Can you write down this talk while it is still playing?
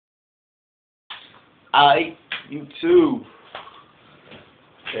Alright, you too.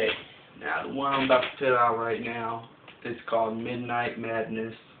 Okay, now the one I'm about to put out right now is called Midnight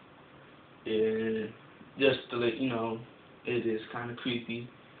Madness. And just to let you know, it is kind of creepy.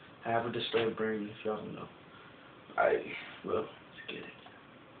 Have a disturbed brain if y'all don't know. Alright, well, let's get it.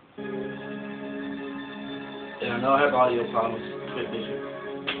 And I know I have audio problems with vision.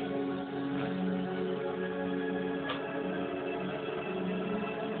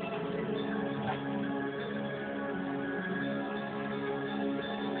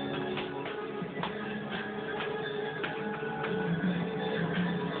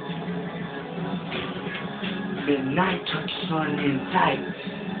 Midnight took your son in tight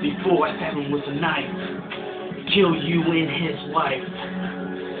before I stab him with a knife. Kill you and his wife.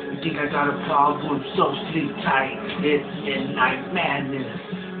 You think I got a problem? So sleep tight. It's midnight madness.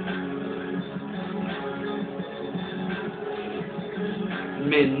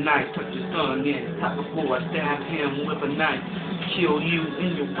 Midnight took your son in tight before I stab him with a knife. Kill you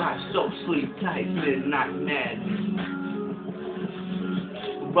and your wife. So sleep tight. Midnight madness.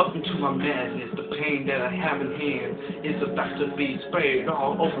 Welcome to my madness. The pain that I have in hand is about to be sprayed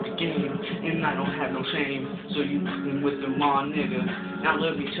all over the game, and I don't have no shame. So you fucking with the wrong nigga. Now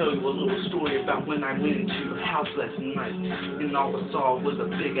let me tell you a little story about when I went into your house last night, and all I saw was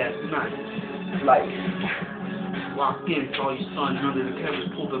a big ass knife. Like, walked in, saw your son under the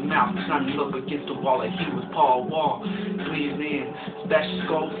covers, pulled him out, signed him up against the wall like he was Paul Wall. Please in, smash your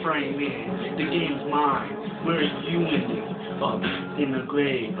skull frame in. The game's mine. Where are you in it? Up in the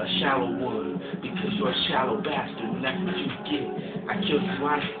grave, a shallow one, because you're a shallow bastard, and that's what you get. I killed your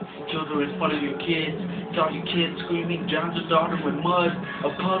wife, killed her in front of your kids, saw your kids screaming, drowned your daughter with mud, a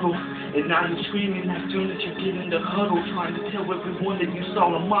puddle, and now you're screaming as soon as you get in the huddle, trying to tell everyone that you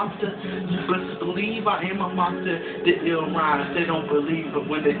saw a monster. You best believe I am a monster. The ill minds, they don't believe, but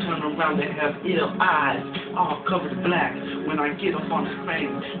when they turn around, they have ill eyes, all covered black. When I get up on the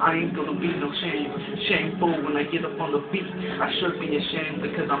fame, I ain't gonna be no shameful when I get up on the beat. I should be ashamed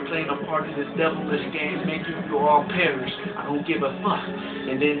because I'm playing a part in this devilish game, making you all perish. I don't give a fuck.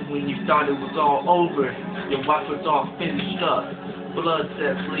 And then when you thought it was all over, your wife was all finished up. Blood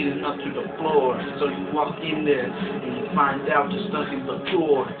sets leading up to the floor. So you walk in there and you find out there's nothing but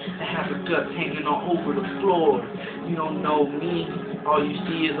gore. I have the guts hanging all over the floor. You don't know me. All you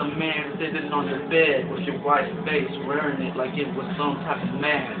see is a man sitting on the bed with your wife's face, wearing it like it was some type of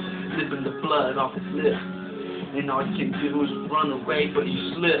mask, slipping the blood off his lips. And all you can do is run away, but you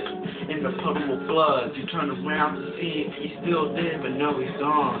slip in the puddle of blood. You turn around to see if he's still there, but no, he's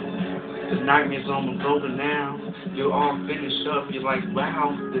gone. The nightmare's almost over now. You're all finished up. You're like,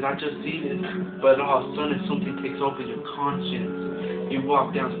 wow, did I just see this? But all of a sudden, something takes over your conscience. You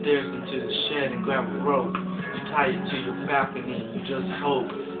walk downstairs into the shed and grab a rope. You tie it to your balcony. You just hope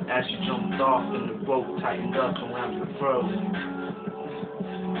as you jumped off and the rope tightened up around your throat.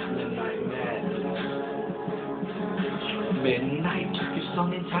 Midnight madness. Midnight took your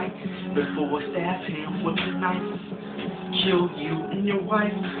son in tight before I stab him with a knife. Kill you and your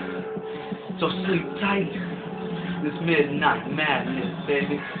wife. So sleep tight. This midnight madness,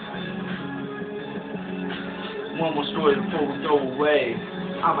 baby. One more story before we go away.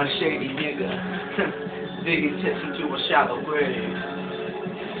 I'm a shady nigga, digging tips into a shallow grave.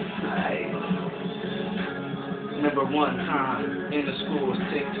 I remember one time in the school, 6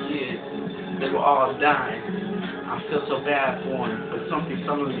 kids, they were all dying. I felt so bad for them, but something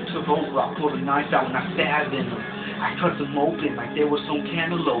suddenly took over. I pulled a knife out and I stabbed in them. I cut them open like they were some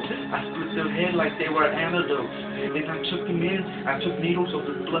cantaloupe. I split their head like they were antidotes. Then I took them in, I took needles of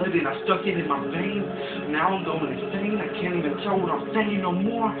the blood and I stuck it in my veins. Now I'm going insane, I can't even tell what I'm saying no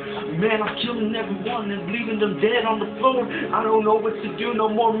more. Man, I'm killing everyone and leaving them dead on the floor. I don't know what to do no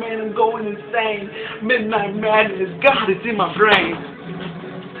more, man, I'm going insane. Midnight madness, God, it's in my brain.